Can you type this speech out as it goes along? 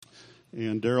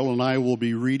And Daryl and I will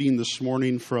be reading this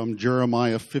morning from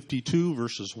Jeremiah 52,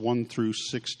 verses 1 through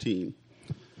 16.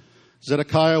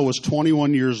 Zedekiah was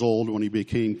 21 years old when he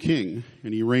became king,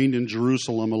 and he reigned in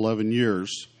Jerusalem 11 years.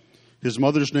 His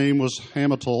mother's name was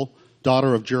Hamutal,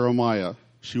 daughter of Jeremiah.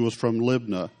 She was from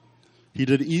Libnah. He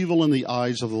did evil in the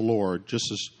eyes of the Lord, just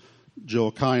as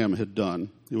Joachim had done.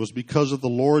 It was because of the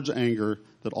Lord's anger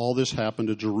that all this happened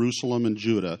to Jerusalem and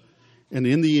Judah, and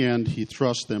in the end he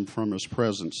thrust them from his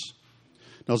presence.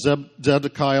 Now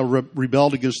Zedekiah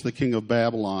rebelled against the king of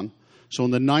Babylon. So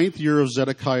in the 9th year of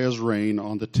Zedekiah's reign,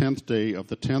 on the 10th day of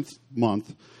the 10th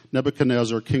month,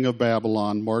 Nebuchadnezzar, king of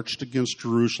Babylon, marched against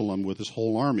Jerusalem with his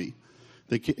whole army.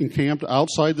 They encamped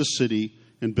outside the city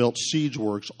and built siege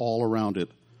works all around it.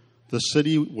 The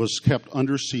city was kept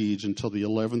under siege until the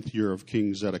 11th year of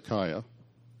King Zedekiah.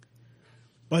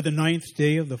 By the 9th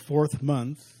day of the 4th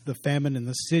month, the famine in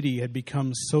the city had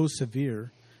become so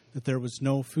severe that there was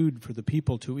no food for the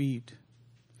people to eat.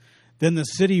 Then the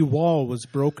city wall was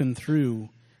broken through,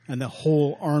 and the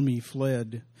whole army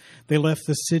fled. They left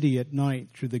the city at night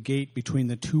through the gate between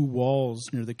the two walls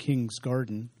near the king's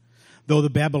garden, though the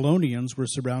Babylonians were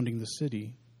surrounding the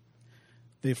city.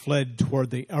 They fled toward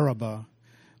the Arabah,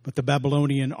 but the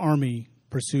Babylonian army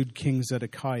pursued King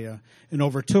Zedekiah and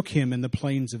overtook him in the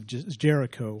plains of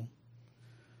Jericho.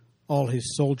 All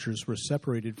his soldiers were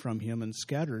separated from him and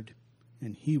scattered,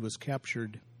 and he was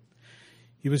captured.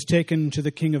 He was taken to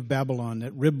the king of Babylon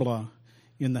at Riblah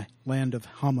in the land of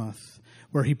Hamath,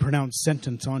 where he pronounced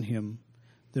sentence on him.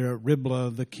 There at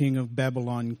Riblah, the king of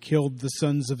Babylon killed the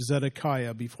sons of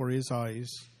Zedekiah before his eyes.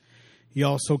 He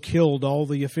also killed all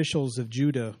the officials of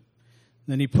Judah.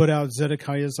 Then he put out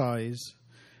Zedekiah's eyes,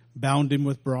 bound him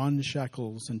with bronze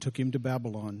shackles, and took him to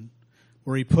Babylon,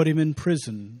 where he put him in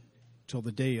prison till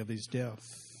the day of his death.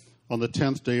 On the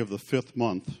 10th day of the 5th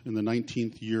month, in the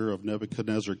 19th year of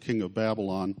Nebuchadnezzar, king of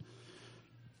Babylon,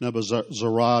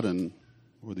 Nebuzaradan,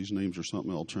 or these names are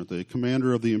something else, aren't they?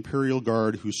 Commander of the imperial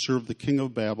guard who served the king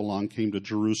of Babylon came to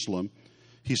Jerusalem.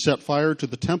 He set fire to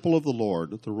the temple of the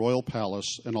Lord, the royal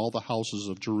palace, and all the houses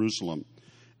of Jerusalem.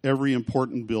 Every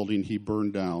important building he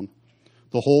burned down.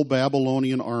 The whole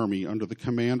Babylonian army, under the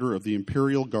commander of the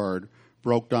imperial guard,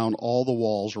 broke down all the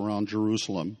walls around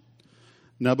Jerusalem.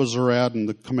 Nebuzaradan,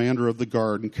 the commander of the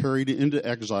guard, and carried into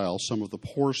exile some of the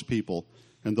poorest people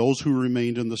and those who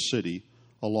remained in the city,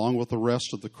 along with the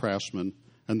rest of the craftsmen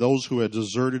and those who had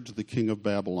deserted to the king of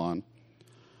Babylon.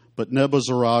 But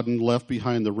Nebuzaradan left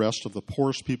behind the rest of the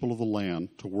poorest people of the land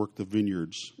to work the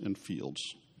vineyards and fields.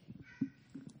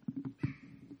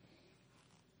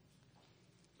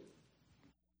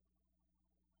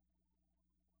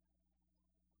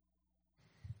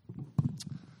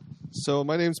 So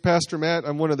my name's Pastor Matt.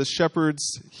 I'm one of the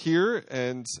shepherds here,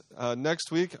 and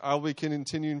next week I'll be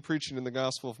continuing preaching in the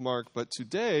Gospel of Mark. But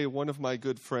today, one of my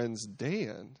good friends,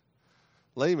 Dan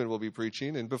Lehman, will be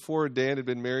preaching. And before, Dan had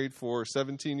been married for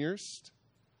 17 years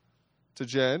to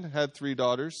Jen, had 3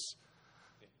 daughters.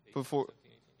 Before,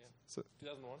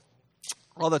 2001.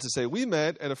 All that to say, we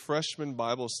met at a freshman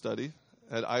Bible study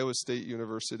at Iowa State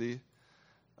University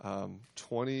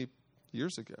 20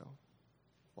 years ago.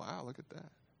 Wow, look at that.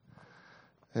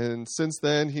 And since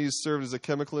then, he's served as a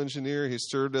chemical engineer. He's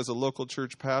served as a local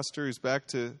church pastor. He's back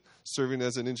to serving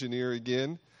as an engineer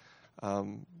again.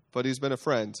 But he's been a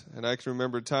friend. And I can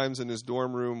remember times in his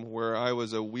dorm room where I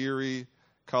was a weary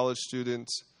college student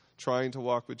trying to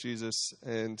walk with Jesus.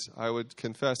 And I would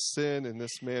confess sin, and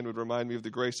this man would remind me of the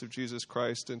grace of Jesus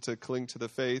Christ and to cling to the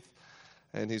faith.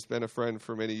 And he's been a friend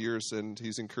for many years, and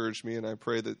he's encouraged me. And I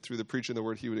pray that through the preaching of the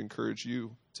word, he would encourage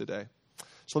you today.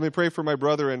 So let me pray for my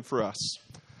brother and for us.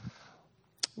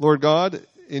 Lord God,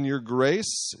 in your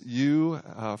grace, you,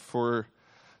 for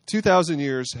 2,000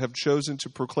 years, have chosen to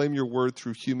proclaim your word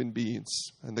through human beings.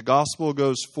 And the gospel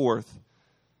goes forth.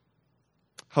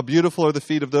 How beautiful are the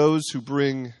feet of those who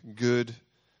bring good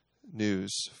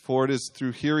news. For it is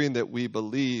through hearing that we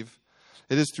believe.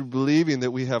 It is through believing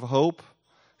that we have hope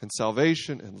and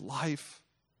salvation and life.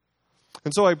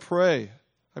 And so I pray,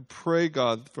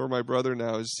 God, for my brother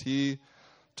now as he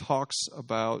talks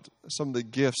about some of the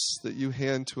gifts that you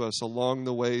hand to us along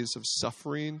the ways of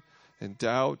suffering and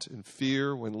doubt and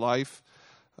fear when life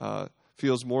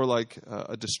feels more like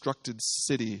a destructed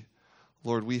city.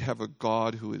 Lord, we have a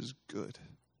God who is good.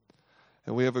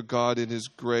 And we have a God in his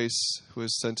grace who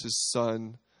has sent his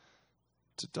son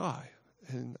to die.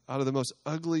 And out of the most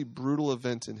ugly, brutal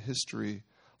event in history,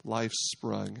 life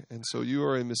sprung. And so you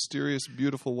are a mysterious,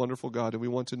 beautiful, wonderful God. And we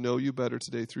want to know you better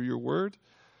today through your word.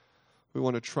 We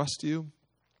want to trust you.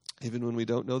 Even when we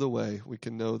don't know the way, we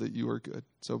can know that you are good.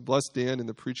 So bless Dan in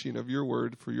the preaching of your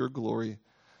word for your glory.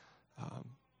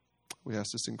 We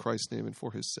ask this in Christ's name and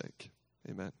for his sake.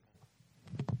 Amen.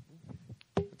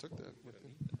 I took that.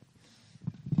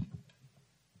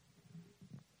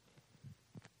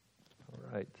 All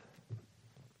right.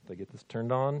 Did I get this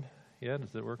turned on yet?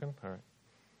 Is it working? All right.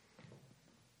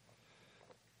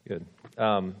 Good.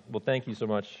 Well, thank you so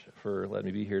much for letting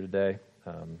me be here today.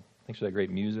 Thanks for that great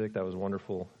music. That was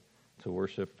wonderful to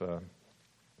worship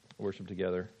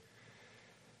together.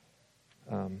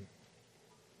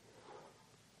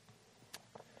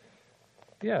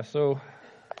 So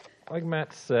like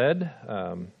Matt said,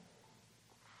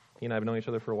 he and I have known each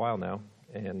other for a while now,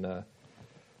 and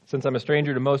since I'm a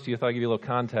stranger to most of you, I thought I'd give you a little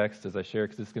context as I share,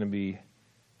 because I'm going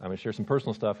to share some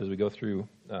personal stuff as we go through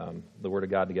the Word of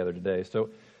God together today. So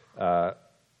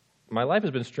my life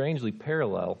has been strangely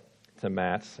parallel to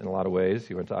Matt's in a lot of ways.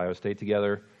 We went to Iowa State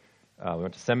together. We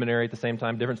went to seminary at the same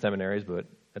time, different seminaries, but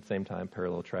at the same time,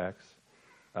 parallel tracks.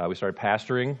 We started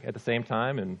pastoring at the same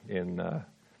time in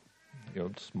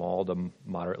small to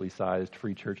moderately sized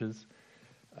free churches.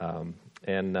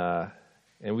 And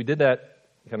we did that,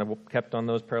 kind of kept on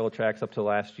those parallel tracks up to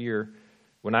last year,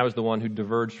 when I was the one who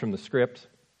diverged from the script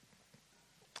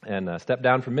and stepped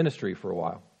down from ministry for a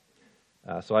while.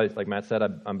 So like Matt said,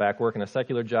 I'm back working a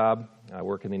secular job. I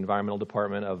work in the environmental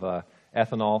department of a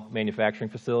ethanol manufacturing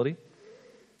facility.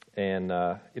 And,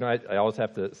 I always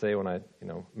have to say when I,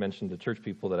 mentioned to church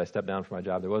people that I stepped down from my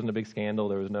job, there wasn't a big scandal.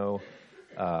 There was no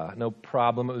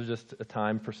problem. It was just a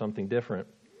time for something different.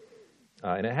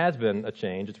 And it has been a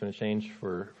change. It's been a change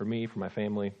for me, for my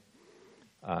family.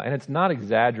 And it's not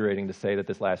exaggerating to say that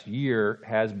this last year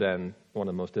has been one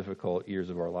of the most difficult years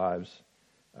of our lives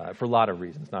for a lot of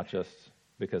reasons, not just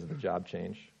because of the job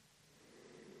change.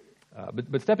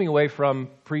 But stepping away from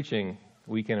preaching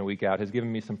week in and week out has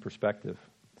given me some perspective,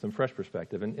 some fresh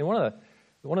perspective. And one of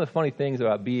the funny things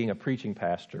about being a preaching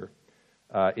pastor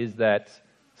is that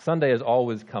Sunday is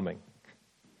always coming,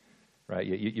 right?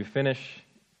 You finish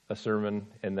a sermon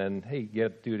and then, hey,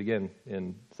 do it again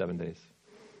in 7 days.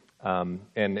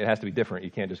 And it has to be different.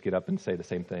 You can't just get up and say the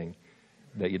same thing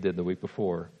that you did the week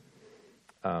before.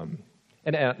 And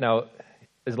now,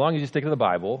 as long as you stick to the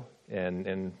Bible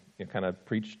and you kind of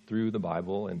preach through the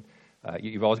Bible, and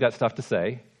you've always got stuff to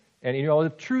say, and you always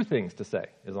have true things to say,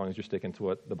 as long as you're sticking to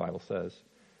what the Bible says.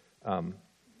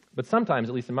 But sometimes,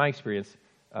 at least in my experience,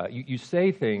 you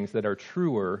say things that are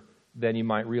truer than you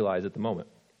might realize at the moment.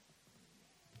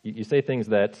 You say things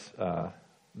that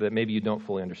maybe you don't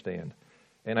fully understand.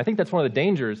 And I think that's one of the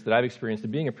dangers that I've experienced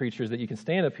of being a preacher, is that you can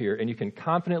stand up here and you can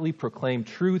confidently proclaim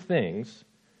true things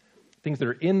that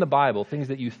are in the Bible, things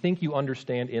that you think you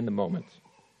understand in the moment,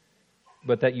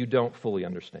 but that you don't fully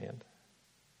understand.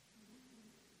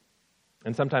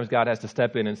 And sometimes God has to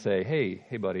step in and say,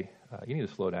 hey, buddy, you need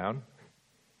to slow down.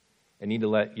 And you need to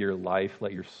let your life,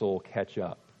 let your soul catch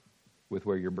up with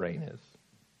where your brain is.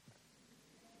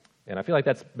 And I feel like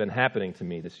that's been happening to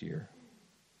me this year.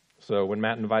 So when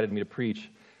Matt invited me to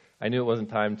preach, I knew it wasn't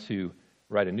time to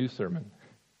write a new sermon,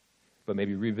 but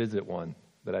maybe revisit one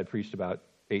that I preached about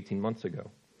 18 months ago.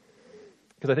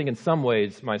 Because I think in some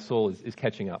ways my soul is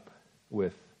catching up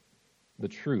with the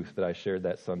truth that I shared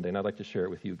that Sunday, and I'd like to share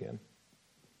it with you again.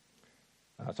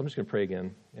 So I'm just going to pray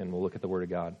again, and we'll look at the Word of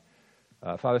God.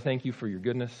 Father, thank you for your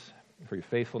goodness, for your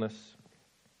faithfulness,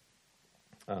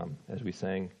 as we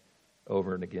sang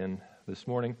over and again this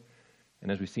morning,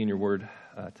 and as we see in your Word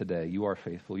today. You are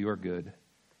faithful, you are good,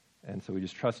 and so we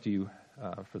just trust you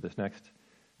for this next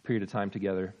period of time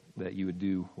together, that you would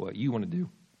do what you want to do.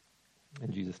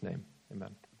 In Jesus' name,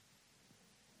 amen.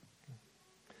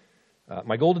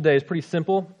 My goal today is pretty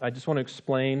simple. I just want to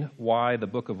explain why the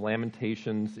book of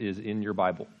Lamentations is in your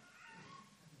Bible.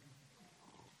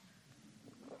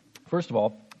 First of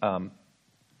all,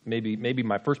 maybe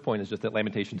my first point is just that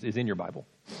Lamentations is in your Bible.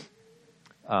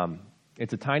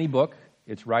 It's a tiny book.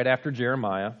 It's right after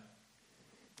Jeremiah.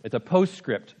 It's a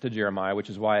postscript to Jeremiah, which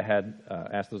is why I had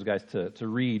asked those guys to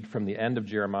read from the end of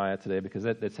Jeremiah today, because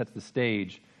that sets the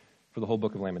stage for the whole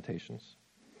book of Lamentations.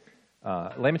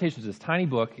 Lamentations is this tiny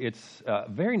book. It's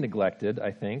very neglected,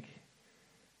 I think,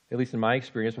 at least in my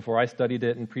experience. Before I studied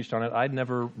it and preached on it, I'd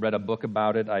never read a book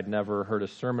about it. I'd never heard a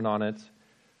sermon on it.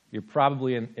 You're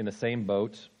probably in the same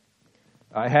boat.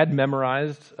 I had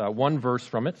memorized one verse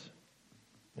from it.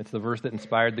 It's the verse that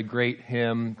inspired the great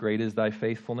hymn, "Great is Thy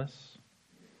Faithfulness."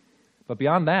 But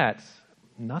beyond that,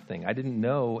 nothing. I didn't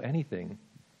know anything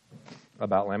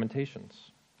about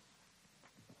Lamentations.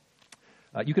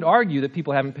 You could argue that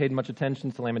people haven't paid much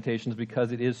attention to Lamentations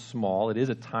because it is small. It is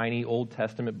a tiny Old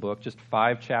Testament book, just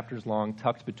 5 chapters long,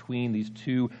 tucked between these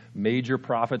 2 major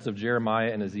prophets of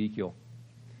Jeremiah and Ezekiel.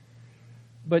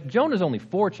 But Jonah's only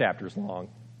 4 chapters long,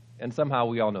 And somehow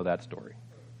we all know that story.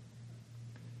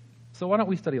 So why don't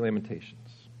we study Lamentations?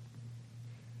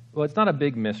 Well, it's not a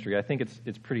big mystery. I think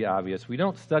it's pretty obvious. We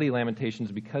don't study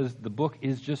Lamentations because the book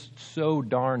is just so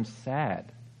darn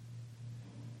sad.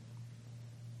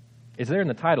 It's there in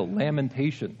the title,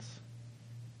 Lamentations.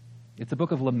 It's a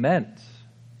book of lament,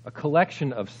 a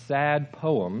collection of sad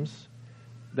poems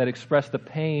that express the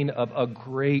pain of a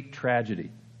great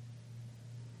tragedy.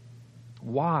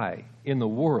 Why in the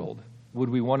world would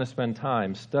we want to spend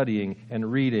time studying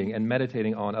and reading and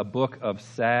meditating on a book of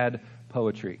sad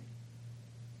poetry?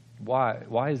 Why?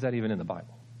 Why is that even in the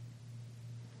Bible?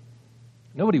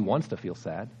 Nobody wants to feel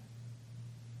sad.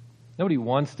 Nobody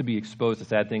wants to be exposed to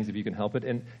sad things if you can help it.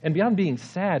 And beyond being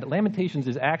sad, Lamentations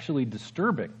is actually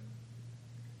disturbing.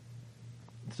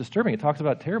 It's disturbing. It talks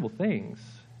about terrible things.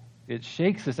 It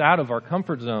shakes us out of our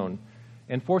comfort zone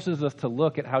and forces us to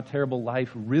look at how terrible life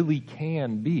really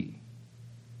can be.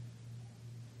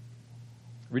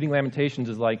 Reading Lamentations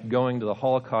is like going to the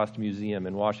Holocaust Museum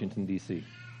in Washington, D.C.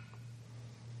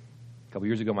 A couple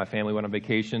years ago, my family went on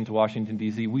vacation to Washington,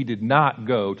 D.C. We did not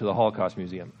go to the Holocaust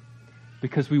Museum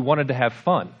because we wanted to have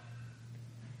fun.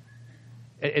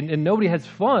 And nobody has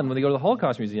fun when they go to the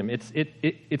Holocaust Museum.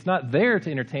 It's not there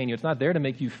to entertain you. It's not there to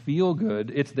make you feel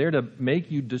good. It's there to make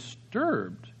you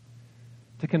disturbed,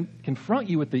 to confront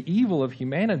you with the evil of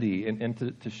humanity and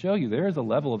to show you there is a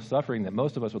level of suffering that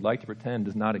most of us would like to pretend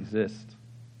does not exist.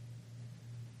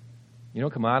 You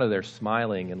don't come out of there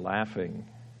smiling and laughing.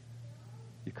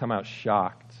 You come out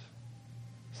shocked,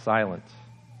 silent,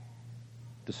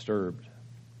 disturbed.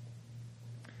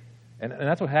 And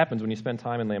that's what happens when you spend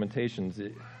time in Lamentations.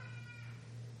 You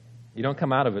don't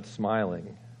come out of it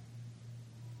smiling.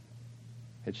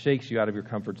 It shakes you out of your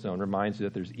comfort zone, reminds you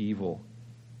that there's evil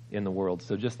in the world.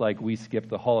 So just like we skipped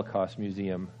the Holocaust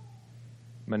Museum,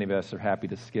 many of us are happy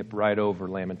to skip right over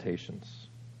Lamentations.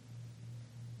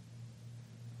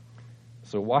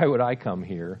 So why would I come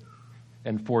here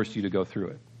and force you to go through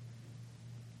it?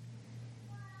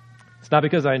 It's not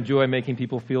because I enjoy making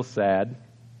people feel sad.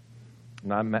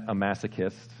 I'm not a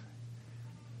masochist.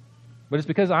 But it's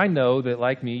because I know that,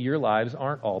 like me, your lives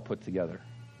aren't all put together.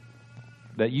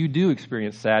 That you do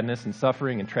experience sadness and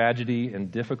suffering and tragedy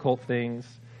and difficult things.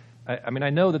 I mean, I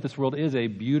know that this world is a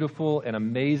beautiful and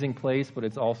amazing place, but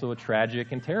it's also a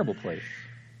tragic and terrible place.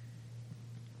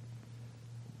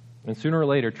 And sooner or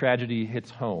later, tragedy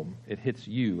hits home. It hits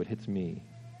you. It hits me.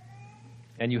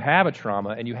 And you have a trauma,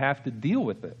 and you have to deal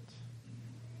with it.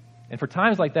 And for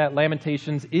times like that,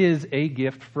 Lamentations is a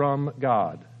gift from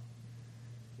God.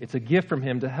 It's a gift from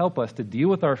Him to help us to deal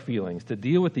with our feelings, to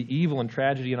deal with the evil and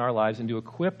tragedy in our lives, and to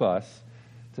equip us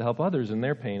to help others in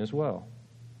their pain as well.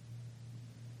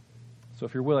 So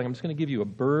if you're willing, I'm just going to give you a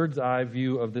bird's eye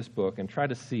view of this book and try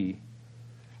to see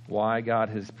why God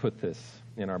has put this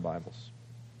in our Bibles.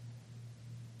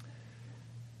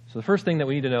 So the first thing that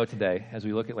we need to know today as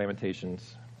we look at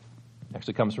Lamentations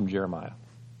actually comes from Jeremiah.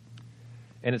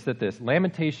 And it's that this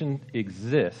lamentation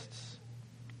exists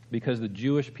because the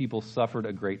Jewish people suffered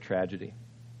a great tragedy.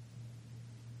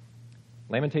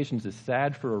 Lamentations is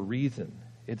sad for a reason.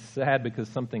 It's sad because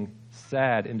something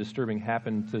sad and disturbing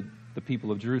happened to the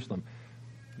people of Jerusalem.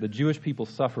 The Jewish people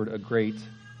suffered a great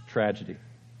tragedy.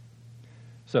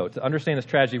 So to understand this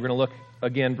tragedy, we're going to look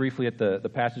again briefly at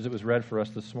the passage that was read for us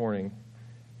this morning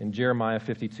in Jeremiah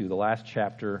 52, the last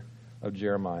chapter of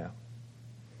Jeremiah.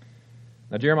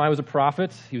 Now, Jeremiah was a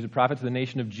prophet. He was a prophet to the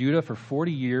nation of Judah for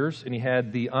 40 years, and he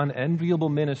had the unenviable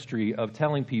ministry of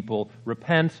telling people,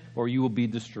 repent or you will be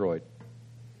destroyed.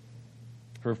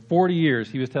 For 40 years,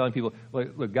 he was telling people,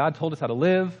 look, God told us how to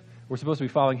live. We're supposed to be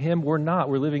following Him. We're not.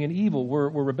 We're living in evil. We're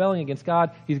rebelling against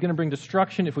God. He's going to bring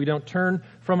destruction if we don't turn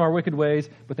from our wicked ways.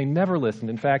 But they never listened.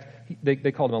 In fact,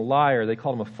 they called him a liar. They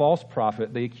called him a false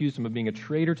prophet. They accused him of being a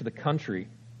traitor to the country.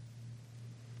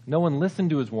 No one listened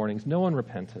to his warnings. No one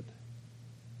repented.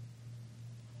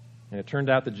 And it turned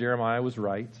out that Jeremiah was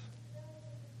right,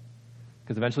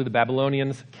 because eventually the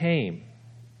Babylonians came.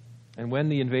 And when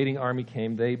the invading army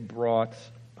came, they brought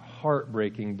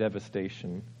heartbreaking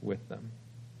devastation with them.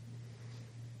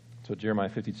 That's what Jeremiah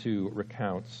 52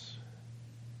 recounts.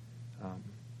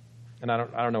 And I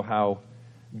don't know how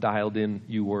dialed in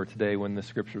you were today when the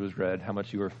scripture was read, how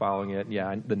much you were following it.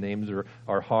 Yeah, the names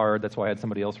are hard. That's why I had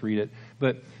somebody else read it.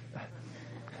 But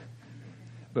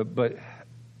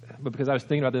because I was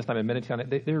thinking about this and I've been meditating on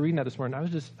it, they were reading that this morning.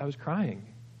 I was crying.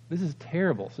 This is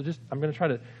terrible. So I'm going to try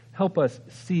to help us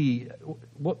see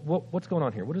what's going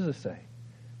on here. What does this say?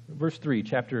 Verse 3,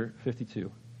 chapter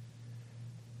 52.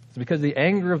 It's because the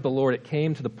anger of the Lord, it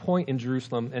came to the point in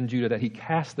Jerusalem and Judah that He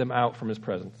cast them out from His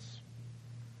presence.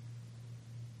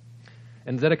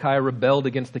 And Zedekiah rebelled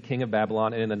against the king of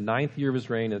Babylon, and in the 9th year of his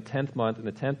reign, in the 10th month, in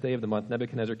the 10th day of the month,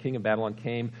 Nebuchadnezzar, king of Babylon,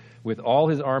 came with all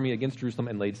his army against Jerusalem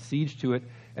and laid siege to it,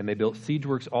 and they built siege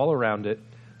works all around it.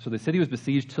 So the city was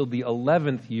besieged till the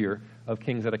 11th year of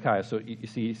King Zedekiah. So you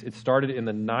see, it started in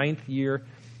the 9th year.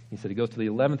 He said he goes to the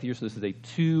 11th year, so this is a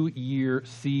 2-year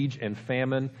siege and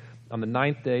famine. On the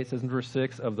 9th day, it says in verse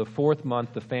 6, of the 4th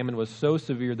month, the famine was so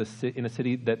severe in the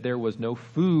city that there was no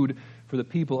food for the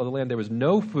people of the land. There was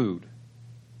no food.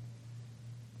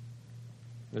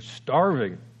 They're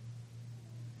starving.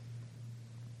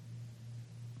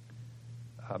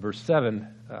 Verse 7,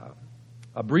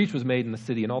 a breach was made in the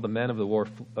city, and all the men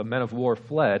of war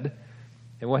fled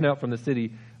and went out from the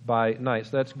city by night.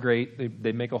 So that's great.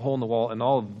 They make a hole in the wall, and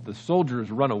all of the soldiers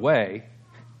run away.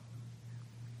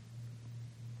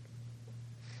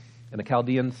 And the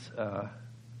Chaldeans,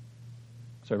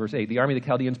 verse 8, the army of the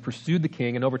Chaldeans pursued the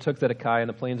king and overtook Zedekiah in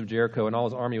the plains of Jericho, and all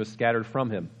his army was scattered from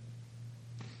him.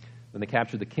 Then they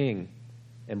captured the king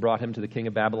and brought him to the king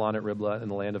of Babylon at Riblah in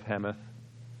the land of Hamath.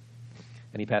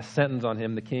 And he passed sentence on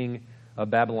him. The king of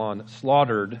Babylon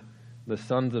slaughtered the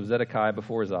sons of Zedekiah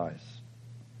before his eyes,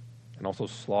 and also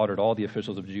slaughtered all the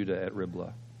officials of Judah at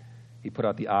Riblah. He put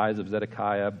out the eyes of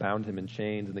Zedekiah, bound him in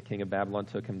chains, and the king of Babylon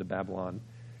took him to Babylon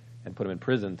and put him in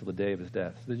prison till the day of his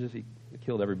death. So they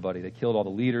killed everybody. They killed all the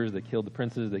leaders. They killed the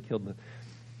princes. They killed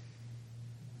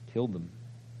them.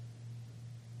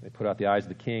 They put out the eyes of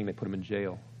the king. They put him in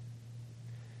jail.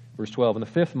 Verse 12, in the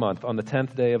 5th month, on the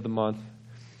 10th day of the month,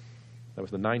 that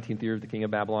was the 19th year of the king of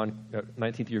Babylon,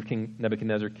 19th year of King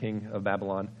Nebuchadnezzar, king of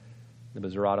Babylon,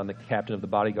 Nebuzaradan, the captain of the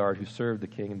bodyguard who served the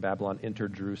king in Babylon,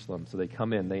 entered Jerusalem. So they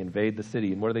come in, they invade the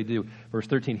city, and what do? Verse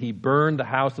 13, he burned the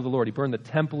house of the Lord. He burned the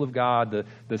temple of God,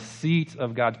 the seat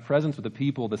of God's presence with the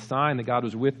people, the sign that God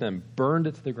was with them, burned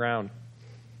it to the ground.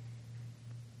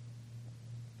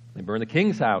 They burned the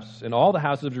king's house and all the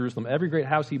houses of Jerusalem. Every great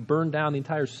house he burned down. The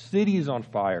entire city is on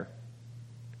fire.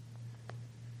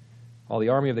 All the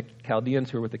army of the Chaldeans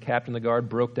who were with the captain of the guard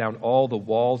broke down all the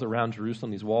walls around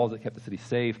Jerusalem, these walls that kept the city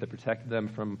safe, that protected them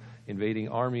from invading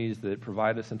armies, that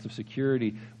provided a sense of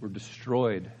security, were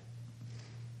destroyed.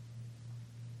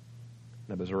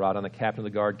 Nebuzaradan, the captain of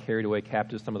the guard, carried away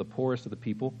captives some of the poorest of the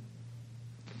people,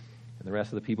 and the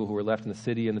rest of the people who were left in the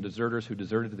city, and the deserters who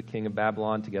deserted to the king of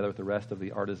Babylon, together with the rest of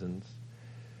the artisans.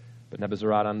 But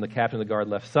Nebuzaradan, the captain of the guard,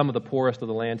 left some of the poorest of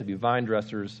the land to be vine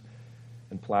dressers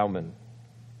and plowmen.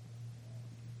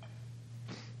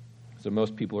 So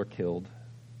most people are killed.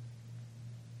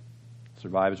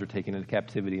 Survivors are taken into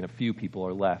captivity, and a few people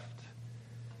are left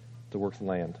to work the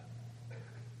land.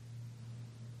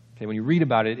 Okay, when you read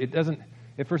about it, it doesn't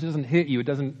hit you.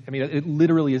 It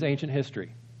literally is ancient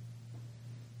history.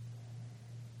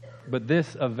 But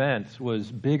this event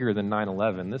was bigger than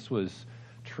 9/11. This was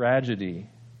tragedy,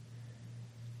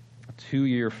 a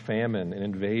 2-year famine, an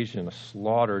invasion, a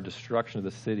slaughter, destruction of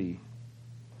the city.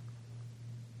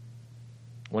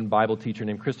 One Bible teacher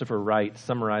named Christopher Wright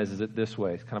summarizes it this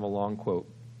way. It's kind of a long quote.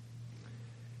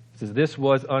 He says, this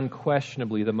was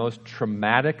unquestionably the most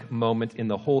traumatic moment in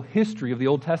the whole history of the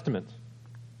Old Testament.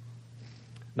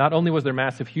 Not only was there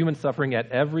massive human suffering at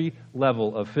every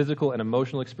level of physical and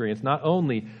emotional experience, not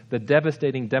only the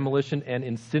devastating demolition and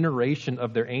incineration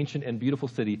of their ancient and beautiful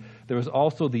city, there was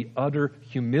also the utter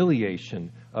humiliation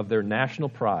of their national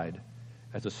pride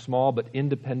as a small but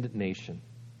independent nation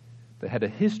that had a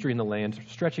history in the land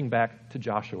stretching back to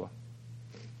Joshua.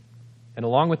 And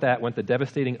along with that went the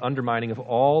devastating undermining of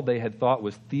all they had thought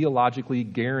was theologically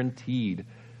guaranteed,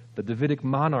 the Davidic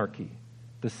monarchy,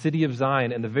 the city of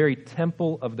Zion, and the very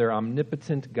temple of their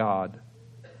omnipotent God,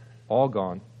 all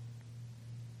gone.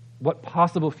 What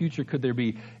possible future could there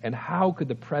be, and how could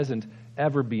the present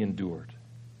ever be endured?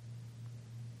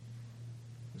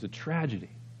 It was a tragedy.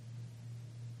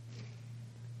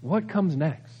 What comes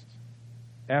next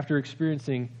after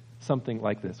experiencing something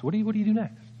like this? What do you do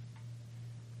next?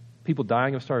 People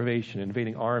dying of starvation,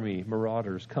 invading army,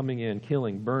 marauders, coming in,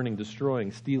 killing, burning,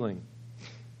 destroying, stealing.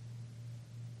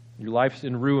 Your life's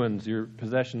in ruins, your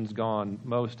possessions gone,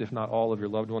 most, if not all, of your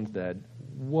loved ones dead.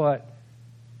 What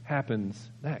happens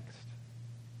next?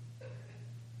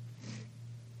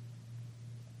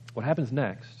 What happens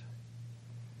next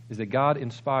is that God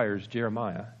inspires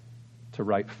Jeremiah to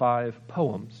write 5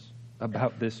 poems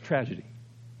about this tragedy.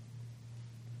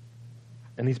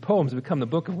 And these poems become the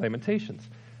book of Lamentations.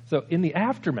 So in the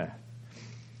aftermath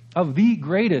of the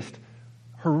greatest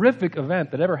horrific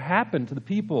event that ever happened to the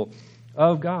people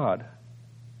of God,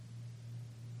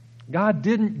 God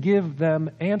didn't give them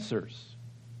answers.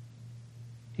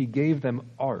 He gave them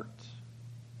art.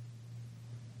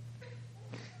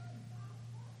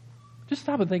 just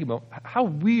stop and think about how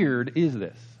weird is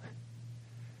this?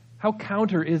 How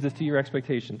counter is this to your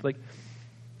expectations? Like,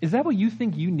 is that what you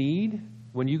think you need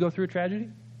when you go through a tragedy?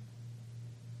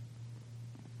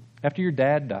 After your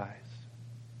dad dies,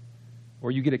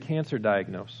 or you get a cancer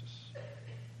diagnosis,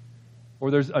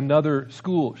 or there's another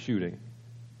school shooting,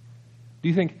 do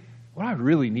you think, what I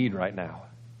really need right now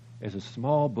is a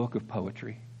small book of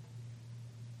poetry?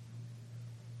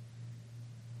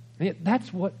 And yet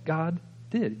that's what God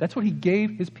did. That's what he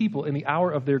gave his people in the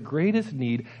hour of their greatest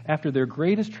need, after their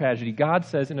greatest tragedy. God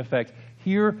says, in effect,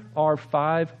 here are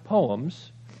 5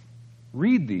 poems.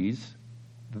 Read these.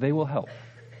 They will help.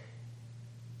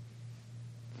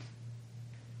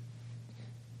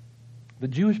 The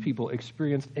Jewish people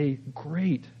experienced a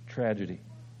great tragedy.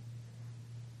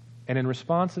 And in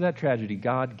response to that tragedy,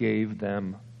 God gave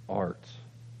them art.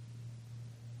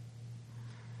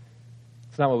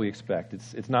 It's not what we expect.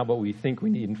 It's not what we think we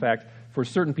need. In fact, for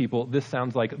certain people, this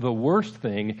sounds like the worst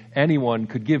thing anyone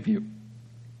could give you.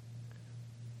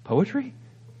 Poetry?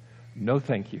 No,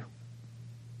 thank you.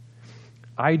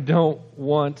 I don't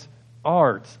want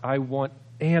art. I want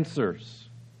answers.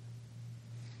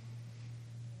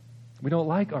 We don't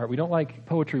like art. We don't like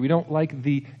poetry. We don't like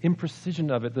the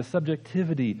imprecision of it, the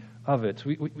subjectivity of it.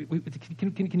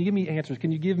 Can you give me answers?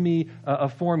 Can you give me a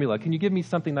formula? Can you give me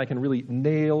something that I can really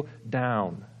nail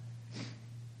down?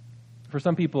 For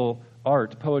some people,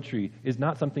 art, poetry, is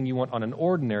not something you want on an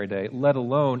ordinary day, let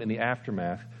alone in the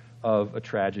aftermath of a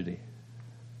tragedy.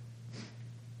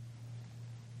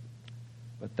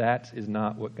 But that is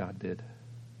not what God did.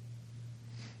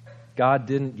 God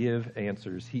didn't give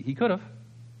answers. He could have.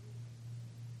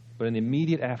 But in the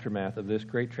immediate aftermath of this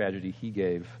great tragedy, he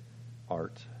gave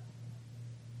art.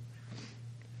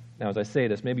 Now, as I say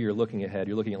this, maybe you're looking ahead,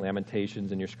 you're looking at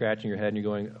Lamentations, and you're scratching your head, and you're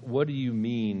going, what do you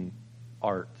mean,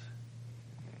 art?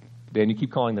 Dan, you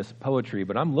keep calling this poetry,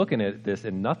 but I'm looking at this,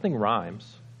 and nothing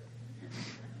rhymes.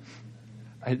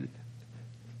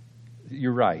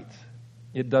 You're right.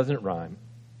 It doesn't rhyme,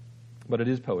 but it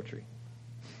is poetry.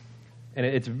 And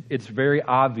it's very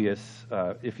obvious.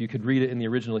 If you could read it in the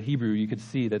original Hebrew, you could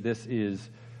see that this is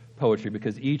poetry,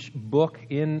 because each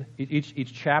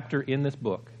chapter in this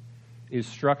book is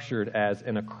structured as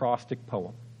an acrostic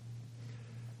poem.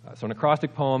 So an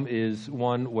acrostic poem is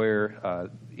one where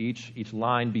each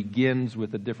line begins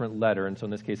with a different letter, and so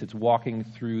in this case, it's walking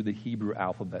through the Hebrew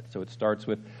alphabet. So it starts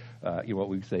with what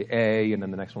we say A, and then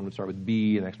the next one would start with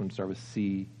B, and the next one would start with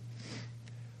C.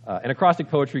 And acrostic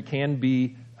poetry can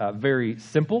be very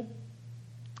simple.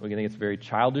 We can think it's a very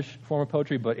childish form of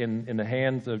poetry, but in the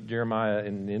hands of Jeremiah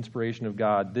and the inspiration of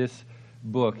God, this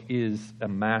book is a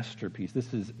masterpiece.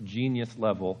 This is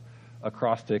genius-level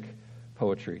acrostic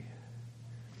poetry.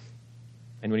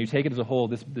 And when you take it as a whole,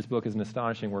 this book is an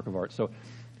astonishing work of art. So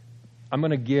this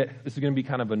is going to be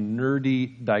kind of a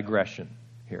nerdy digression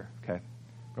here, okay?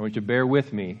 I want you to bear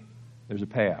with me. There's a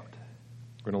payout.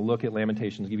 We're going to look at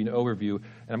Lamentations, give you an overview,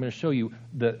 and I'm going to show you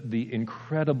the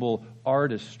incredible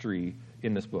artistry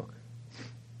in this book.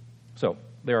 So,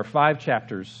 there are 5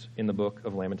 chapters in the book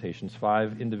of Lamentations,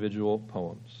 5 individual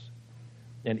poems.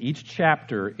 And each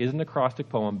chapter is an acrostic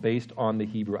poem based on the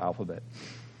Hebrew alphabet.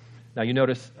 Now, you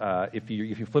notice, if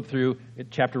you flip through,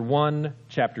 chapter 1,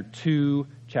 chapter 2,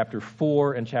 chapter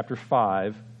 4, and chapter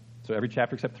 5, so every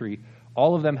chapter except 3,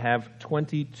 all of them have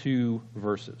 22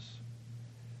 verses.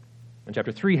 And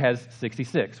chapter 3 has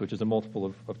 66, which is a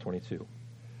multiple of 22.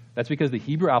 That's because the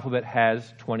Hebrew alphabet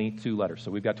has 22 letters.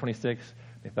 So we've got 26.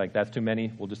 In fact, that's too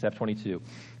many. We'll just have 22.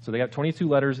 So they got 22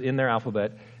 letters in their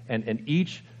alphabet, and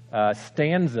each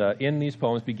stanza in these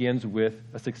poems begins with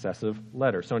a successive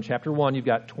letter. So in chapter 1, you've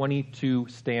got 22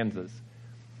 stanzas.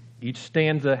 Each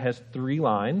stanza has 3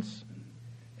 lines,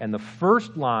 and the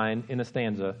first line in a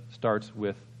stanza starts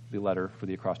with the letter for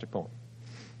the acrostic poem.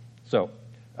 So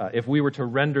if we were to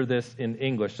render this in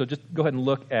English, so just go ahead and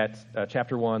look at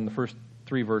chapter 1, the first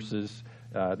 3 verses.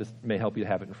 This may help you to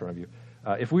have it in front of you.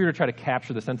 If we were to try to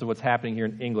capture the sense of what's happening here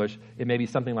in English, it may be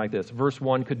something like this. Verse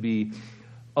 1 could be,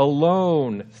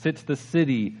 alone sits the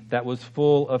city that was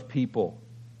full of people.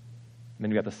 And then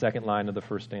you got the second line of the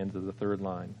first stanza, the third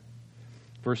line.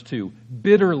 Verse 2,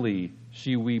 bitterly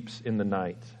she weeps in the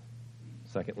night.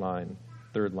 Second line,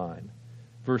 third line.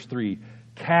 Verse 3,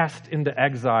 cast into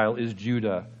exile is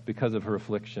Judah because of her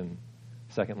affliction.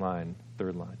 Second line,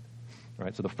 third line. All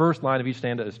right, so the first line of each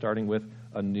stanza is starting with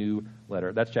a new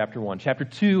letter. That's chapter 1. Chapter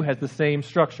 2 has the same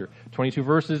structure. 22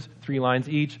 verses, 3 lines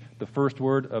each. The first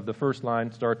word of the first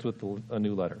line starts with a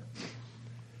new letter.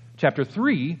 Chapter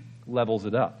 3 levels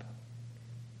it up.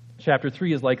 Chapter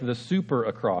 3 is like the super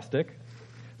acrostic.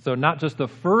 So not just the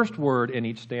first word in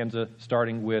each stanza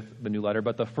starting with the new letter,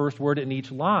 but the first word in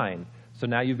each line. So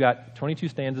now you've got 22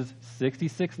 stanzas,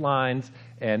 66 lines,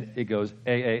 and it goes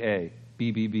AAA,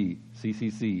 BBB,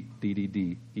 CCC,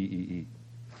 DDD, EEE.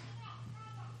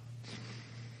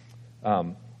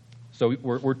 So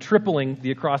we're tripling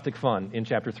the acrostic fun in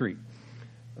chapter 3.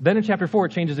 Then in chapter 4,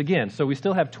 it changes again. So we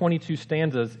still have 22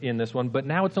 stanzas in this one, but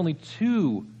now it's only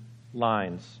 2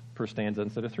 lines per stanza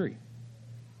instead of 3.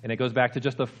 And it goes back to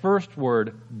just the first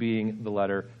word being the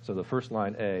letter. So the first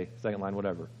line, A, second line,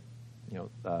 whatever.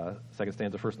 Second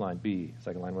stanza, first line, B,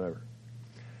 second line, whatever.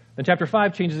 Then chapter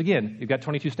 5 changes again. You've got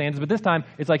 22 stanzas, but this time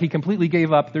it's like he completely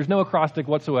gave up. There's no acrostic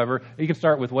whatsoever. You can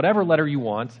start with whatever letter you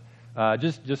want,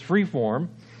 just free form.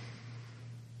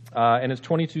 And it's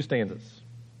 22 stanzas.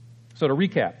 So to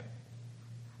recap,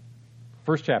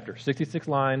 first chapter, 66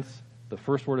 lines. The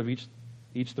first word of each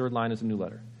third line is a new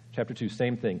letter. Chapter 2,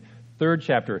 same thing. Third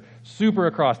chapter, super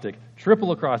acrostic,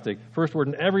 triple acrostic. First word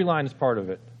in every line is part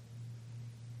of it.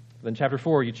 Then chapter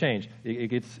 4, you change. It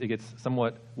gets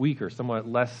somewhat weaker, somewhat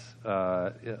less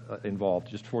involved.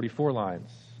 Just 44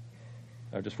 lines,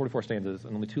 or just 44 stanzas,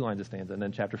 and only 2 lines a stanza. And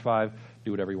then chapter 5,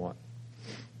 do whatever you want.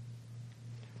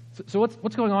 So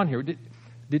what's going on here?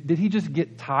 Did he just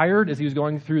get tired as he was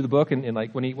going through the book? And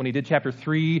like when he did chapter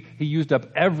 3, he used up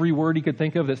every word he could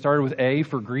think of that started with A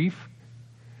for grief.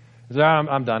 He said,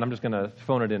 I'm done. I'm just going to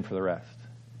phone it in for the rest.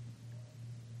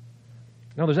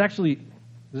 No, there's actually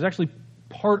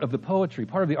part of the poetry,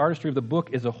 part of the artistry of the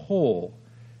book as a whole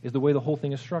is the way the whole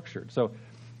thing is structured. So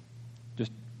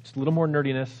just a little more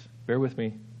nerdiness. Bear with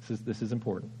me. This is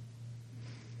important.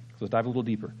 So let's dive a little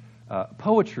deeper.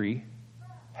 Poetry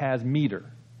has meter,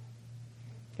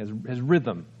 has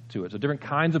rhythm to it. So different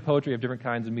kinds of poetry have different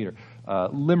kinds of meter.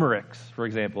 Limericks, for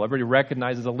example. Everybody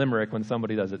recognizes a limerick when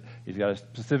somebody does it. He's got a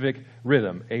specific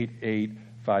rhythm,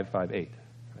 8-8-5-5-8.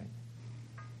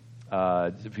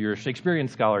 Right? If you're a Shakespearean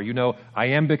scholar, you know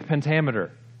iambic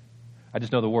pentameter. I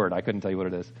just know the word. I couldn't tell you what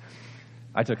it is.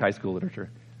 I took high school literature.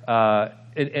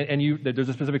 There's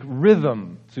a specific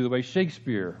rhythm to the way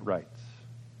Shakespeare writes.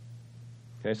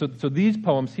 Okay, so these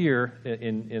poems here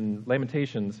in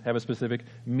Lamentations have a specific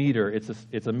meter.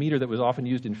 It's a meter that was often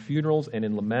used in funerals and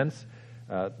in laments.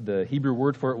 The Hebrew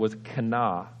word for it was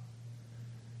kana.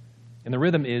 And the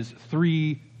rhythm is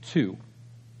 3-2.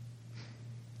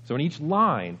 So in each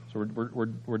line, so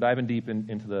we're diving deep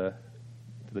into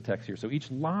the text here. So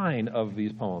each line of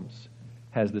these poems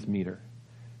has this meter,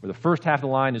 where the first half of the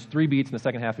line is 3 beats and the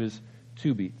second half is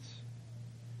 2 beats.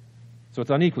 So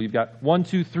it's unequal. You've got 1,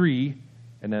 2, 3,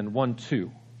 and then 1,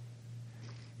 2.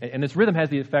 And this rhythm has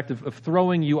the effect of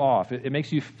throwing you off. It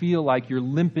makes you feel like you're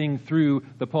limping through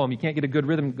the poem. You can't get a good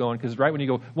rhythm going because right when you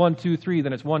go 1, 2, 3,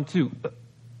 then it's 1, 2.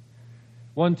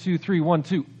 1, 2, 3, 1,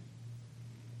 2. And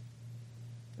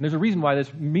there's a reason why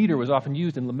this meter was often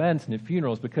used in laments and in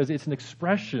funerals, because it's an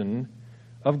expression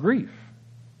of grief.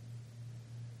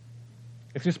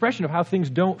 It's an expression of how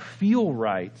things don't feel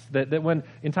right, that when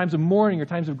in times of mourning or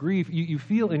times of grief, you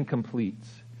feel incomplete,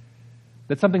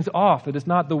 that something's off, that it's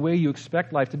not the way you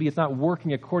expect life to be. It's not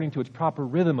working according to its proper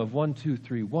rhythm of 1, 2,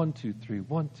 3, 1, 2, 3,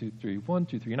 1, 2, 3, 1,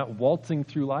 2, 3. You're not waltzing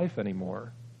through life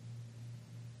anymore.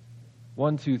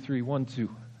 1, 2, 3, 1, 2.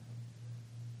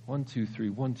 1, 2, 3,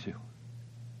 1, 2.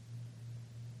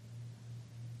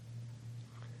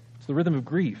 It's the rhythm of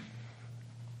grief.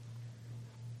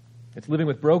 It's living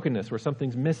with brokenness where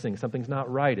something's missing, something's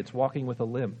not right. It's walking with a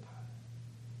limp.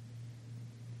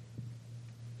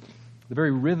 The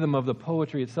very rhythm of the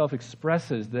poetry itself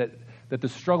expresses that the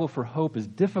struggle for hope is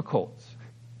difficult,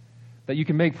 that you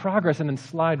can make progress and then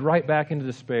slide right back into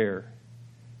despair.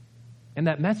 And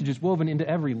that message is woven into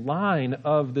every line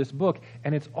of this book,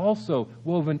 and it's also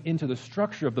woven into the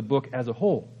structure of the book as a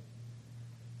whole.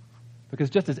 Because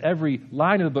just as every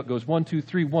line of the book goes 1, 2,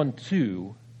 3, 1,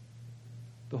 2,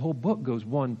 the whole book goes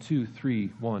 1, 2, 3,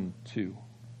 1, 2.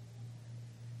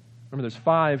 Remember, there's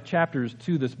 5 chapters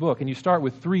to this book, and you start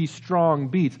with 3 strong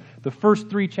beats. The first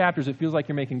 3 chapters, it feels like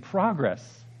you're making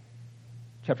progress.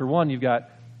 Chapter 1, you've got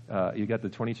the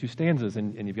 22 stanzas,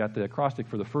 and you've got the acrostic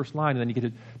for the first line, and then you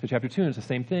get to chapter 2, and it's the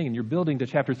same thing, and you're building to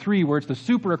chapter 3, where it's the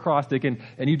super acrostic, and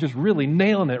you're just really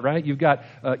nailing it, right? You've got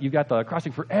the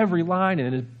acrostic for every line,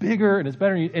 and it's bigger, and it's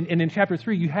better, and in chapter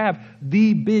 3, you have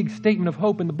the big statement of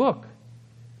hope in the book.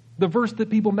 The verse that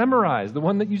people memorize, the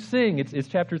one that you sing. It's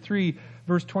chapter 3,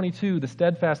 verse 22. The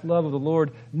steadfast love of the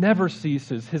Lord never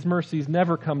ceases. His mercies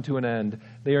never come to an end.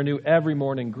 They are new every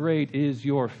morning. Great is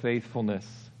your faithfulness.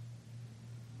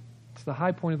 It's the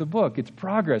high point of the book. It's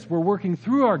progress. We're working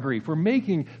through our grief. We're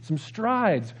making some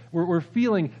strides. We're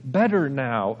feeling better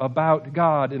now about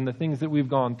God and the things that we've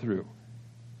gone through.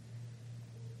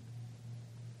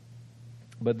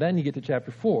 But then you get to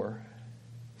chapter 4,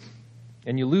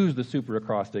 and you lose the super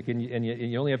acrostic, and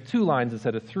you only have 2 lines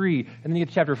instead of 3. And then you get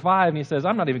to chapter 5, and he says,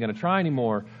 I'm not even going to try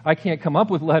anymore. I can't come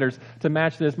up with letters to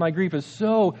match this. My grief is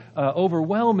so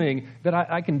overwhelming that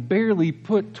I can barely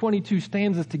put 22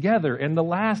 stanzas together. And the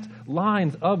last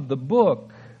lines of the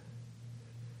book,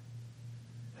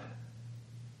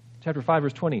 chapter 5,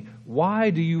 verse 20,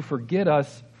 why do you forget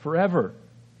us forever?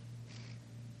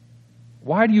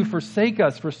 Why do you forsake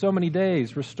us for so many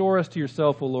days? Restore us to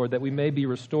yourself, O Lord, that we may be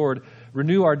restored.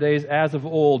 Renew our days as of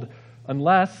old,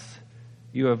 unless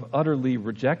you have utterly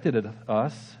rejected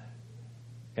us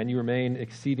and you remain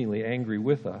exceedingly angry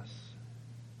with us.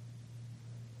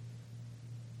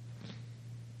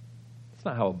 That's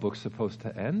not how a book's supposed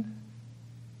to end.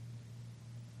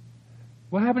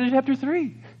 What happened in chapter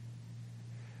 3?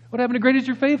 What happened to great is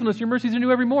your faithfulness? Your mercies are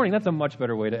new every morning. That's a much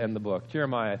better way to end the book.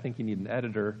 Jeremiah, I think you need an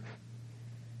editor.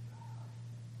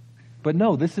 But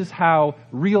no, this is how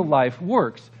real life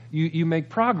works. You make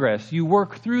progress. You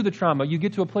work through the trauma. You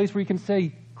get to a place where you can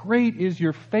say, great is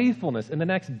your faithfulness. And the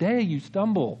next day you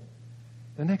stumble.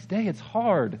 The next day it's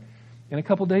hard. And a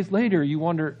couple days later you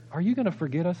wonder, are you going to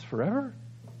forget us forever?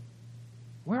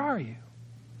 Where are you?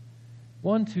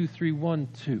 1, 2, 3, 1,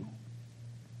 2.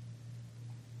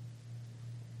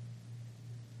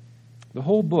 The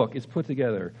whole book is put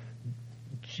together.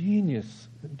 Genius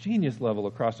level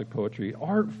acrostic poetry,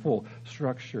 artful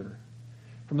structure.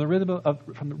 From the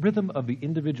rhythm of the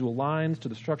individual lines to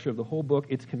the structure of the whole book,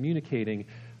 it's communicating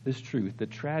this truth,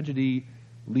 that tragedy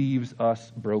leaves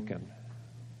us broken.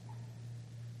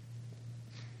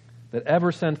 That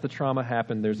ever since the trauma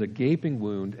happened, there's a gaping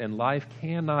wound, and life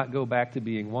cannot go back to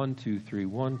being 1, 2, 3,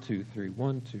 1, 2, 3,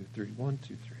 1, 2, 3, 1,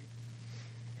 2, 3.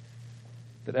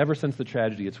 That ever since the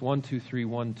tragedy, it's 1, 2, 3,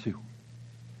 1, 2.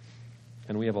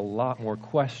 And we have a lot more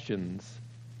questions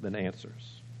than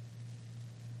answers.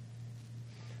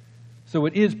 So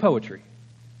it is poetry.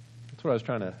 That's what I was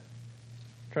trying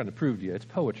to prove to you. It's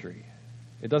poetry.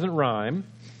 It doesn't rhyme,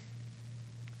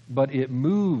 but it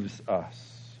moves us.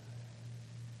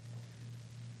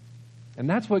 And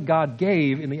that's what God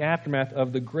gave in the aftermath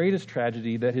of the greatest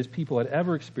tragedy that his people had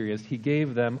ever experienced. He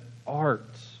gave them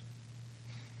art.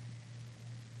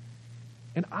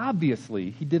 And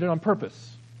obviously, he did it on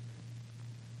purpose.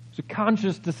 It's a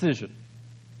conscious decision.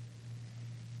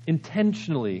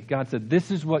 Intentionally, God said, this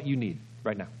is what you need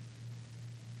right now.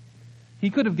 He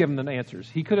could have given them answers.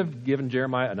 He could have given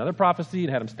Jeremiah another prophecy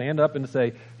and had him stand up and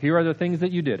say, here are the things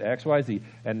that you did, X, Y, Z,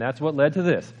 and that's what led to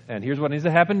this, and here's what needs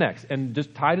to happen next, and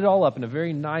just tied it all up in a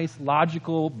very nice,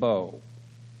 logical bow.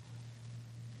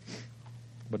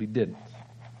 But he didn't.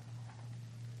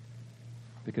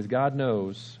 Because God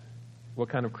knows what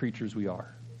kind of creatures we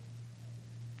are.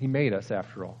 He made us,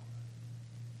 after all.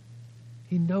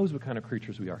 He knows what kind of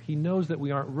creatures we are. He knows that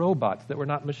we aren't robots, that we're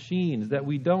not machines, that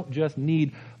we don't just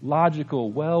need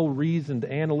logical, well-reasoned,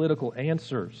 analytical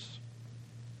answers.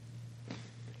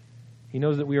 He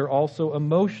knows that we are also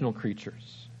emotional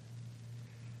creatures.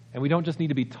 And we don't just need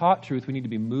to be taught truth, we need to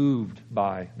be moved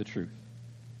by the truth.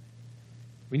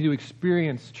 We need to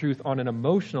experience truth on an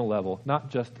emotional level,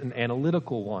 not just an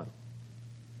analytical one.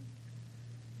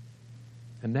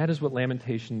 And that is what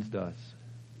Lamentations does.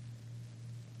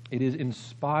 It is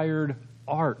inspired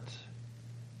art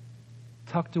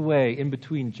tucked away in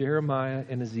between Jeremiah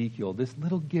and Ezekiel, this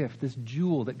little gift, this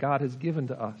jewel that God has given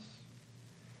to us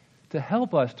to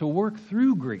help us to work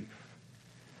through grief,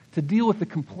 to deal with the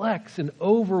complex and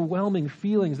overwhelming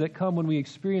feelings that come when we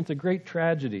experience a great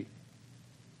tragedy.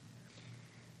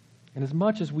 And as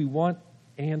much as we want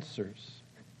answers,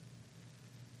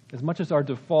 as much as our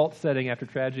default setting after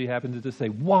tragedy happens is to say,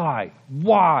 why?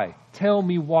 Why? Tell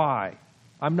me why.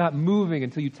 I'm not moving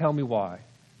until you tell me why.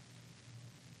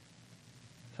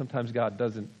 Sometimes God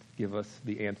doesn't give us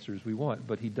the answers we want,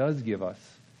 but he does give us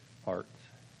art.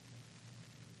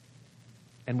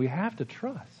 And we have to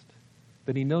trust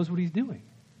that he knows what he's doing.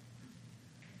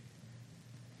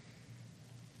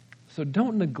 So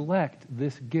don't neglect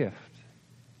this gift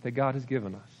that God has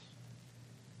given us.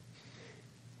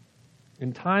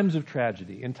 In times of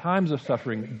tragedy, in times of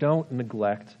suffering, don't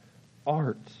neglect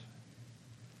art.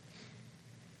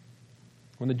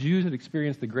 When the Jews had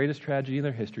experienced the greatest tragedy in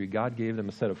their history, God gave them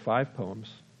a set of 5 poems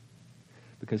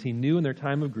because he knew in their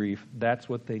time of grief that's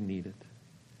what they needed.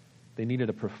 They needed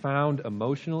a profound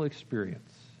emotional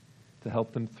experience to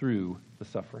help them through the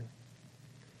suffering.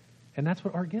 And that's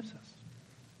what art gives us.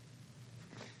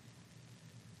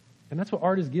 And that's what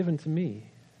art has given to me.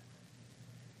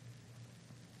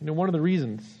 You know, one of the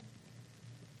reasons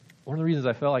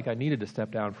I felt like I needed to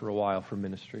step down for a while from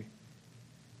ministry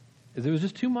is it was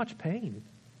just too much pain.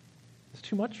 It's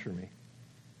too much for me.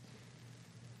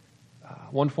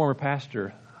 One former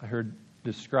pastor I heard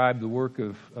describe the work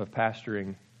of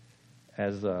pastoring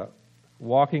as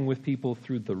walking with people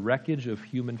through the wreckage of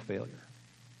human failure.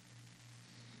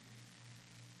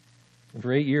 And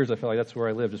for 8 years, I felt like that's where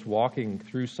I lived, just walking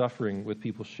through suffering with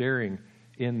people, sharing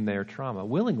in their trauma.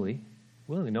 Willingly.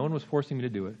 No one was forcing me to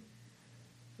do it.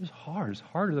 It was hard. It was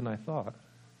harder than I thought.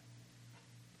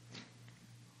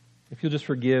 If you'll just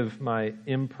forgive my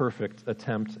imperfect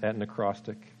attempt at an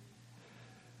acrostic.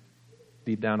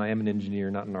 Deep down, I am an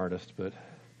engineer, not an artist, but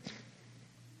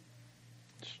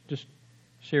just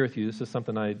share with you, this is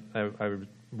something I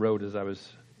wrote as I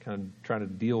was kind of trying to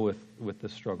deal with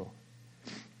this struggle.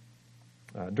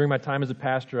 During my time as a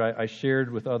pastor, I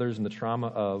shared with others in the trauma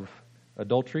of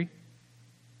adultery,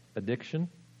 addiction,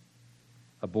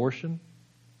 abortion,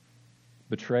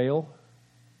 betrayal,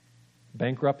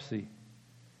 bankruptcy,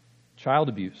 child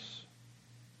abuse,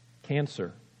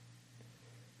 cancer,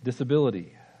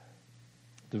 disability,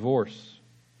 divorce,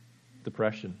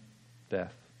 depression,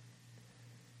 death,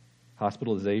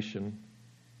 hospitalization,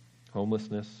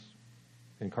 homelessness,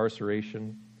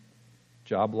 incarceration,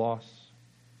 job loss,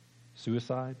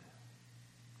 suicide,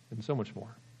 and so much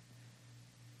more.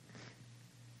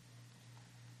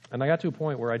 And I got to a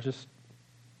point where I just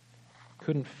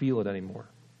couldn't feel it anymore.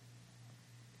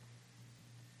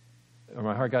 Or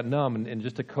my heart got numb, and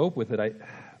just to cope with it,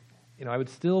 I would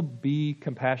still be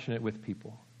compassionate with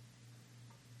people.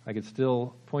 I could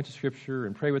still point to Scripture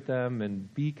and pray with them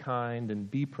and be kind and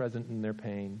be present in their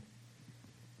pain.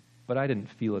 But I didn't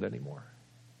feel it anymore.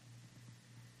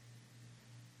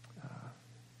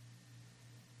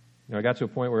 I got to a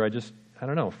point where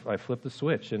I flipped the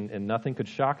switch and nothing could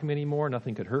shock me anymore,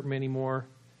 nothing could hurt me anymore,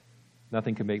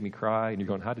 nothing could make me cry. And you're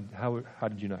going, how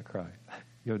did you not cry?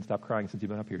 You haven't stopped crying since you've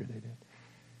been up here today, Dan.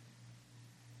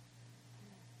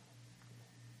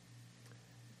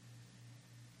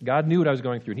 God knew what I was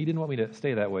going through, and He didn't want me to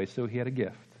stay that way, so He had a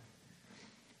gift.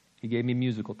 He gave me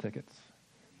musical tickets.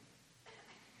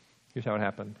 Here's how it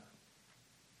happened.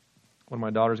 One of my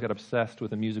daughters got obsessed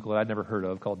with a musical that I'd never heard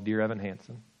of called Dear Evan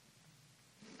Hansen.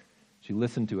 She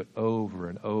listened to it over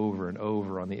and over and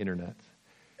over on the internet.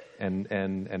 And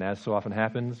as so often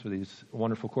happens with these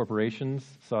wonderful corporations,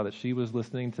 saw that she was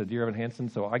listening to Dear Evan Hansen,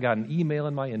 so I got an email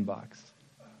in my inbox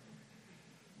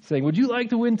saying, would you like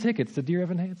to win tickets to Dear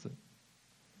Evan Hansen?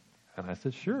 And I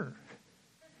said, sure.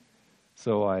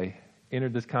 So I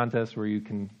entered this contest where you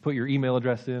can put your email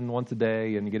address in once a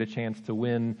day and get a chance to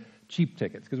win cheap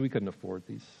tickets, because we couldn't afford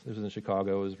these. This was in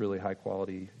Chicago. It was a really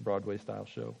high-quality Broadway-style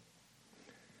show.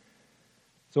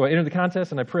 So I entered the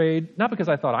contest and I prayed, not because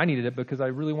I thought I needed it, but because I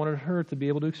really wanted her to be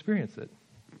able to experience it.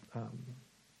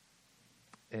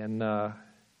 And lo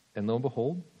and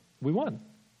behold, we won.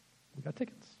 We got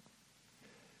tickets.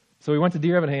 So we went to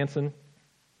Dear Evan Hansen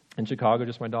in Chicago,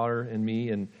 just my daughter and me,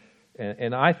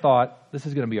 and I thought this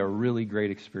is going to be a really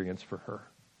great experience for her.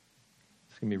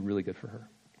 It's going to be really good for her.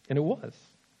 And it was.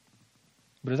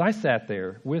 But as I sat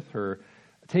there with her,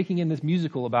 taking in this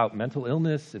musical about mental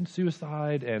illness and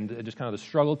suicide and just kind of the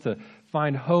struggle to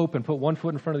find hope and put one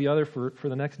foot in front of the other for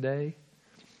the next day,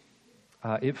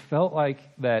 it felt like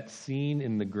that scene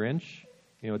in The Grinch,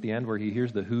 at the end where he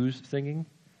hears the Who's singing,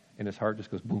 and his heart just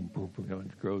goes boom, boom, boom,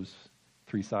 and it grows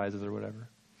 3 sizes or whatever.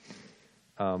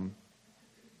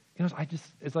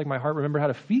 It's like my heart remembered how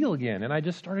to feel again, and I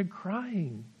just started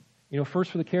crying.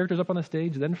 First for the characters up on the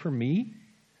stage, then for me,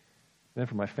 then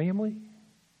for my family,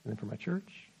 and then for my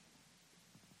church.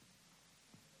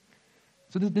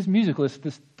 So this musical,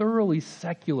 this thoroughly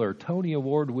secular, Tony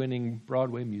Award-winning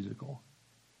Broadway musical,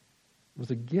 was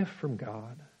a gift from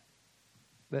God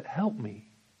that helped me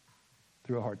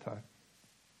through a hard time.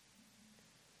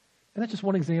 And that's just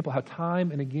one example how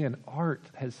time and again, art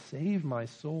has saved my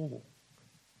soul.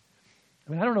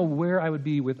 I don't know where I would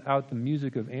be without the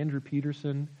music of Andrew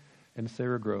Peterson and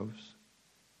Sarah Groves.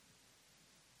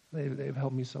 They've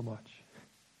helped me so much.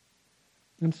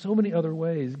 In so many other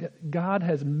ways, God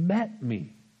has met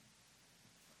me,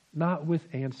 not with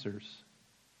answers,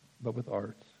 but with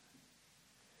art.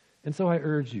 And so I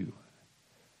urge you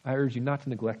not to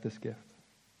neglect this gift.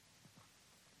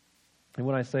 And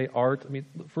when I say art,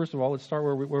 first of all, let's start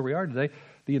where we are today.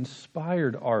 The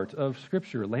inspired art of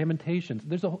Scripture, Lamentations.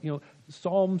 There's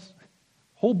Psalms,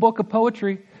 whole book of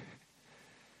poetry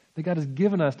that God has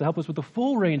given us to help us with the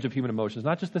full range of human emotions,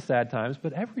 not just the sad times,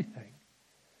 but everything.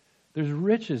 There's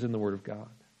riches in the Word of God.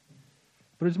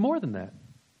 But it's more than that.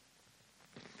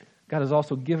 God has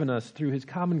also given us, through His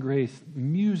common grace,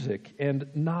 music and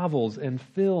novels and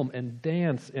film and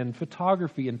dance and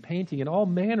photography and painting and all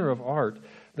manner of art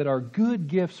that are good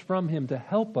gifts from Him to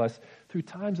help us through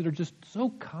times that are just so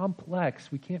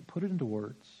complex we can't put it into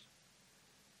words.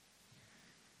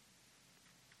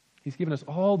 He's given us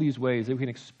all these ways that we can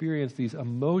experience these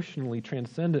emotionally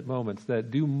transcendent moments that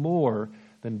do more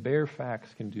than bare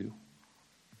facts can do.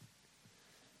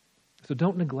 So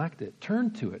don't neglect it. Turn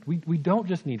to it. We don't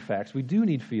just need facts. We do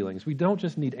need feelings. We don't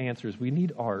just need answers. We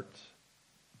need art.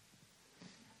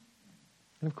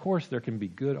 And of course, there can be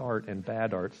good art and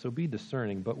bad art, so be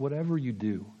discerning. But whatever you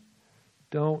do,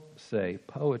 don't say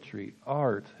poetry,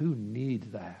 art, who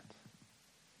needs that?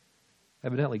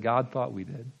 Evidently, God thought we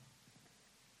did.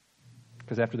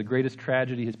 Because after the greatest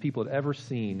tragedy his people had ever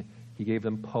seen, he gave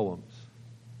them poems.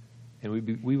 And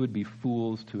we would be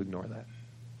fools to ignore that.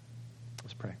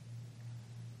 Let's pray.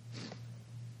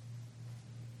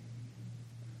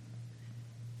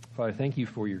 Father, thank you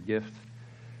for your gift,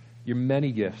 your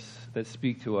many gifts that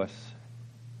speak to us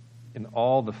in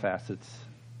all the facets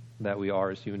that we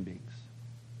are as human beings.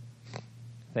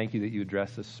 Thank you that you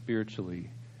address us spiritually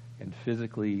and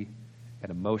physically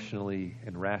and emotionally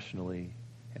and rationally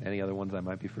and any other ones I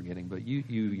might be forgetting. But you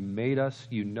made us,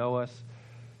 you know us.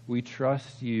 We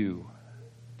trust you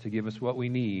to give us what we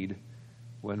need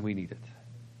when we need it.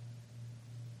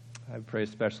 I pray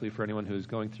especially for anyone who is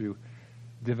going through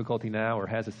difficulty now or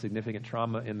has a significant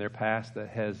trauma in their past that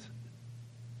has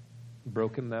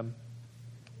broken them.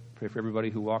 Pray for everybody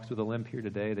who walks with a limp here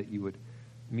today that you would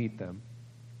meet them,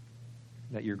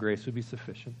 that your grace would be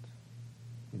sufficient.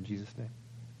 In Jesus' name,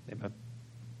 amen.